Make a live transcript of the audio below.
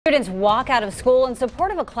Students walk out of school in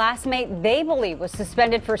support of a classmate they believe was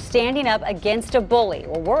suspended for standing up against a bully.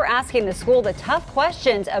 Well, we're asking the school the tough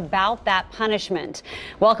questions about that punishment.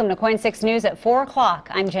 Welcome to KOIN 6 News at 4 o'clock.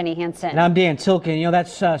 I'm Jenny Hansen. And I'm Dan Tilkin. You know, that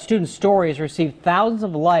student story has received thousands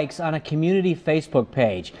of likes on a community Facebook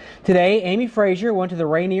page. Today, Amy Frazier went to the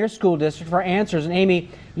Rainier School District for answers. And Amy,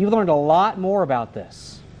 you've learned a lot more about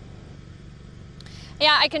this.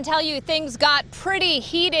 Yeah, I can tell you things got pretty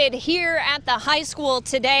heated here at the high school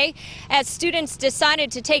today as students decided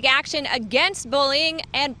to take action against bullying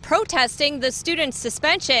and protesting the student's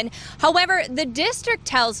suspension. However, the district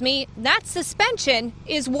tells me that suspension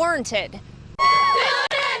is warranted.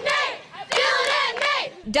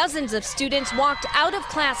 Dozens of students walked out of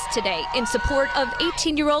class today in support of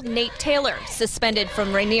 18-year-old Nate Taylor, suspended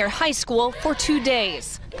from Rainier High School for 2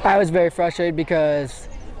 days. I was very frustrated because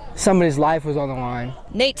somebody's life was on the line.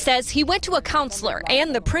 Nate says he went to a counselor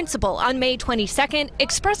and the principal on May 22nd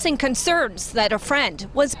expressing concerns that a friend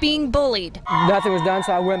was being bullied. Nothing was done,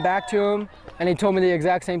 so I went back to him and he told me the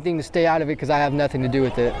exact same thing, to stay out of it because I have nothing to do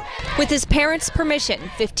with it. With his parents' permission,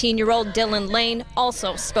 15-year-old Dylan Lane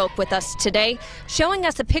also spoke with us today, showing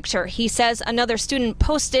us a picture he says another student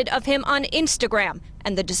posted of him on Instagram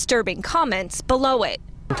and the disturbing comments below it.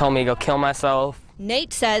 He told me to go kill myself.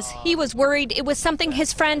 Nate says he was worried it was something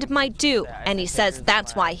his friend might do, and he says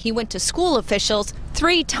that's why he went to school officials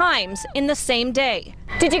 3 times in the same day.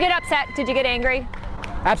 Did you get upset? Did you get angry?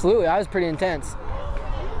 Absolutely. I was pretty intense.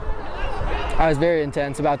 I was very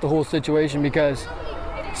intense about the whole situation because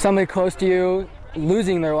somebody close to you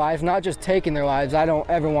losing their lives, not just taking their lives. I don't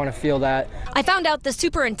ever want to feel that. I found out the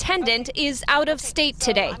superintendent is out of state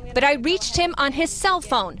today, but I reached him on his cell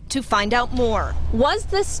phone to find out more. Was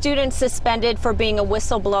the student suspended for being a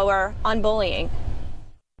whistleblower on bullying?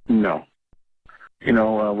 No. You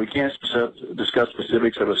know, we can't discuss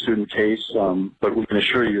specifics of a student case, but we can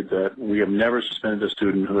assure you that we have never suspended a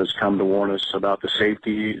student who has come to warn us about the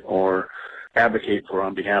safety or advocate for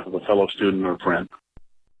on behalf of a fellow student or friend.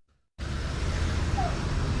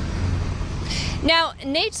 Now,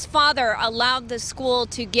 Nate's father allowed the school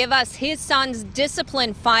to give us his son's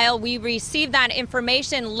discipline file. We received that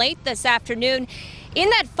information late this afternoon. In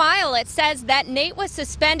that file, it says that Nate was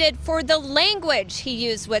suspended for the language he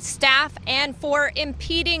used with staff and for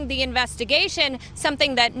impeding the investigation,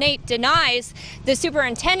 something that Nate denies. The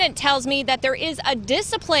superintendent tells me that there is a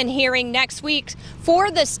discipline hearing next week for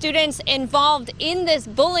the students involved in this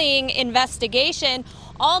bullying investigation.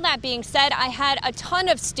 All that being said, I had a ton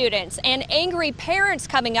of students and angry parents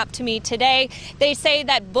coming up to me today. They say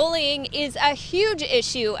that bullying is a huge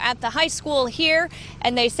issue at the high school here,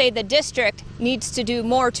 and they say the district needs to do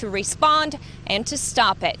more to respond and to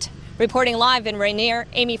stop it. Reporting live in Rainier,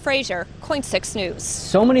 Amy Frazier, KOIN 6 News.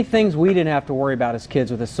 So many things we didn't have to worry about as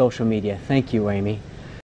kids with the social media. Thank you, Amy.